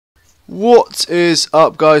What is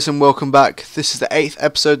up, guys, and welcome back. This is the 8th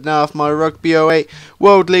episode now of my Rugby 08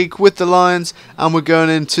 World League with the Lions, and we're going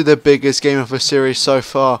into the biggest game of the series so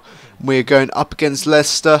far. We're going up against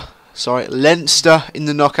Leinster in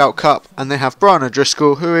the Knockout Cup, and they have Brian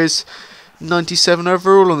O'Driscoll, who is 97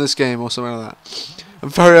 overall on this game or something like that.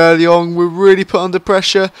 And very early on, we're really put under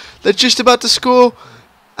pressure. They're just about to score,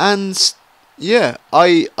 and yeah,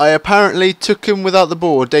 I apparently took him without the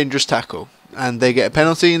ball, a dangerous tackle. And they get a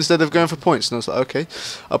penalty instead of going for points. And I was like, okay,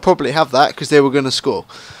 I'll probably have that because they were going to score.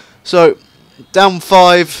 So, down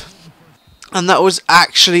 5. And that was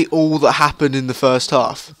actually all that happened in the first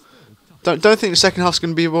half. Don't think the second half's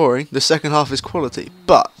going to be boring. The second half is quality.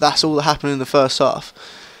 But that's all that happened in the first half.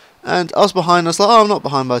 And I was behind. I was like, oh, I'm not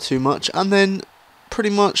behind by too much. And then, pretty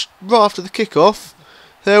much right after the kickoff,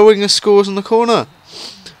 their winger scores in the corner.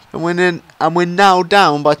 And we're now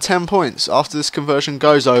down by 10 points after this conversion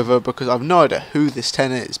goes over, because I've no idea who this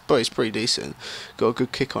 10 is, but he's pretty decent. Got a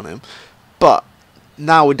good kick on him. But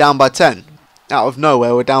now we're down by 10. Out of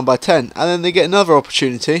nowhere, we're down by 10. And then they get another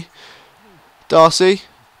opportunity. Darcy,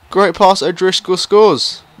 great pass, O'Driscoll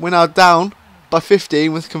scores. We're now down by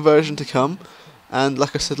 15 with conversion to come. And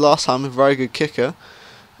like I said last time, a very good kicker.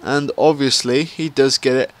 And obviously, he does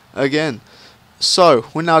get it again. So,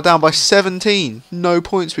 we're now down by 17. No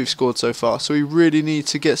points we've scored so far. So, we really need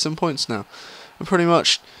to get some points now. And pretty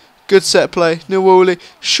much, good set play. Nwoli,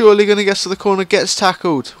 surely going to get to the corner. Gets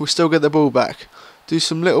tackled. We still get the ball back. Do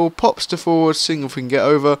some little pops to forward. Seeing if we can get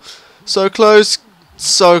over. So close.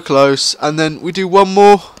 So close. And then we do one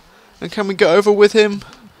more. And can we get over with him?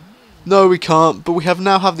 No, we can't. But we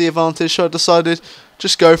now have the advantage. So, I decided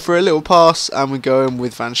just go for a little pass. And we go in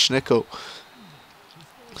with Van Schnickel.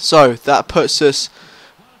 So that puts us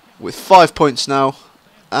with 5 points now,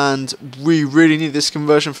 and we really need this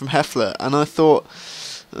conversion from Heffler. And I thought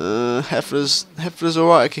Heffler's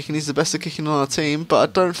alright at kicking, he's the best at kicking on our team, but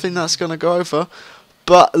I don't think that's going to go over.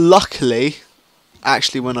 But luckily,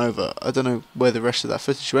 actually went over. I don't know where the rest of that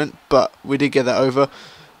footage went, but we did get that over.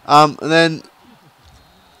 And then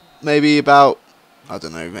maybe about, I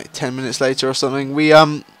don't know, maybe 10 minutes later or something, we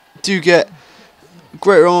do get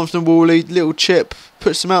great run from Wally, little chip,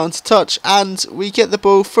 puts them out into touch, and we get the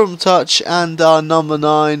ball from touch, and our number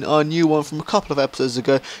 9, our new one from a couple of episodes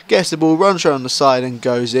ago, gets the ball, runs around the side and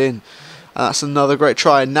goes in. And that's another great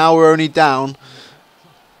try. Now we're only down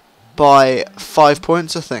by 5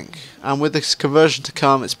 points, I think. And with this conversion to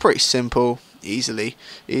come, it's pretty simple, easily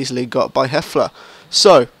got by Heffler.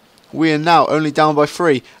 So, we are now only down by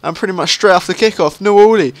 3, and pretty much straight off the kickoff,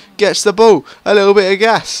 Nwoli gets the ball, a little bit of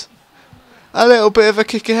gas. A little bit of a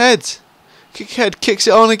kick ahead. Kick ahead, kicks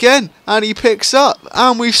it on again, and he picks up,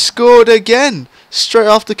 and we've scored again straight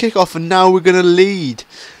after kickoff, and now we're going to lead,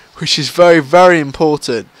 which is very, very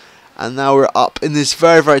important. And now we're up in this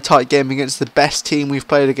very, very tight game against the best team we've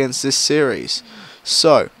played against this series.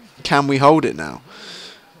 So, can we hold it now?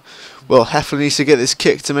 Well, Heffler needs to get this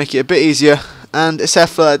kick to make it a bit easier, and it's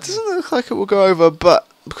Heffler. It doesn't look like it will go over, but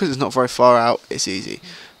because it's not very far out, it's easy.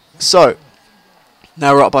 So,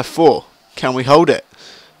 now we're up by 4. Can we hold it?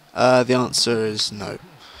 The answer is no.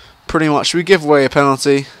 Pretty much, we give away a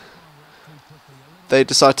penalty. They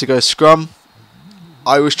decide to go scrum.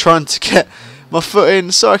 I was trying to get my foot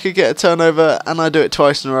in so I could get a turnover, and I do it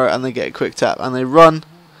twice in a row, and they get a quick tap, and they run,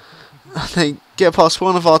 and they get past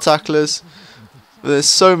one of our tacklers. There's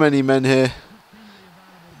so many men here.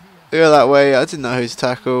 They go that way. I didn't know who to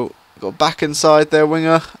tackle. Got back inside their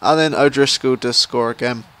winger, and then O'Driscoll does score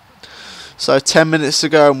again. So 10 minutes to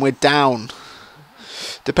go and we're down.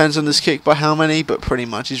 Depends on this kick by how many, but pretty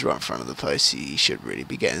much he's right in front of the post. He should really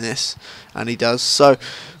be getting this, and he does. So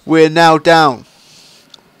we're now down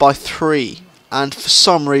by 3, and for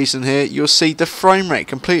some reason here you'll see the frame rate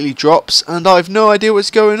completely drops, and I have no idea what's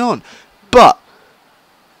going on. But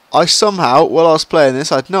I somehow, while I was playing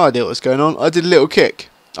this, I had no idea what was going on. I did a little kick.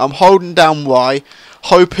 I'm holding down Y,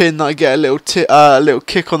 hoping that I get a little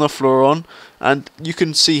kick on the floor on. And you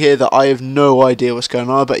can see here that I have no idea what's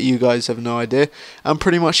going on. I bet you guys have no idea. And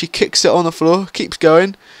pretty much he kicks it on the floor, keeps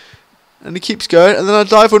going, and he keeps going, and then I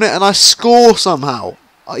dive on it and I score somehow.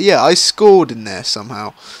 Yeah, I scored in there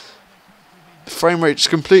somehow. The frame rate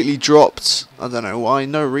just completely dropped. I don't know why,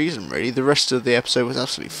 no reason really. The rest of the episode was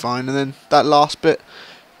absolutely fine, and then that last bit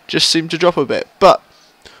just seemed to drop a bit. But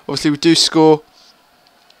obviously we do score.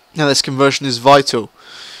 Now this conversion is vital.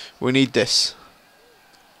 We need this.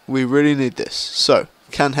 We really need this. So,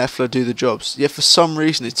 can Heffler do the jobs? Yeah, for some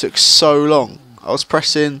reason it took so long. I was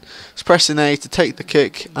pressing A to take the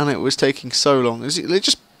kick, and it was taking so long.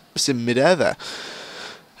 It's in midair there.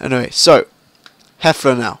 Anyway, so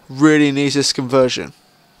Heffler now really needs this conversion.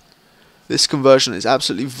 This conversion is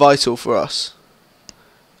absolutely vital for us.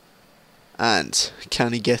 And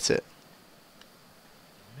can he get it?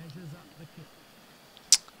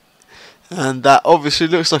 And that obviously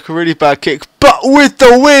looks like a really bad kick, but with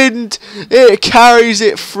the wind, it carries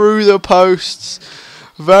it through the posts.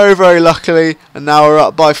 Very, very luckily, and now we're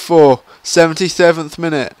up by 4. 77th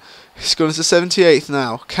minute. It's gone to 78th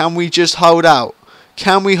now. Can we just hold out?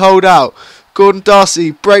 Can we hold out? Gordon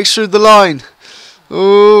Darcy breaks through the line.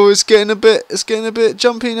 Oh, it's getting a bit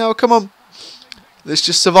jumpy now. Come on. Let's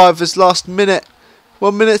just survive this last minute.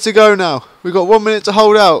 1 minute to go now. We've got 1 minute to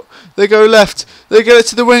hold out. They go left. They get it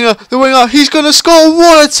to the winger. The winger, he's going to score.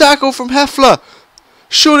 What a tackle from Heffler.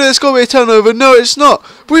 Surely there's got to be a turnover. No, it's not.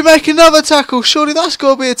 We make another tackle. Surely that's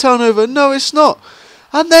got to be a turnover. No, it's not.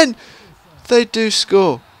 And then they do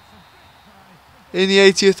score. In the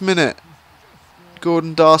 80th minute,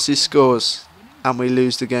 Gordon Darcy scores. And we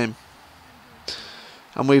lose the game.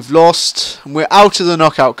 And we've lost. And we're out of the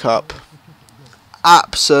Knockout Cup.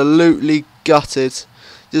 Absolutely gutted.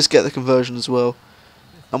 Just get the conversion as well.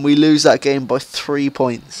 And we lose that game by 3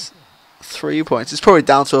 points. 3 points. It's probably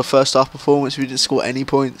down to our first half performance. We didn't score any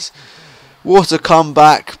points. What a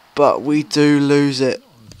comeback. But we do lose it.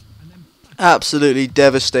 Absolutely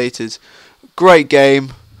devastated. Great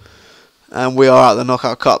game. And we are at the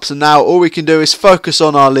Knockout Cup. So now all we can do is focus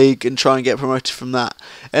on our league and try and get promoted from that.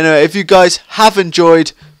 Anyway, if you guys have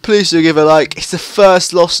enjoyed, please do give a like. It's the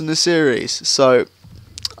first loss in the series. So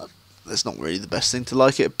that's not really the best thing to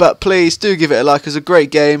like it, but please do give it a like. It's a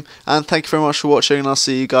great game, and thank you very much for watching, and I'll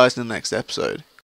see you guys in the next episode.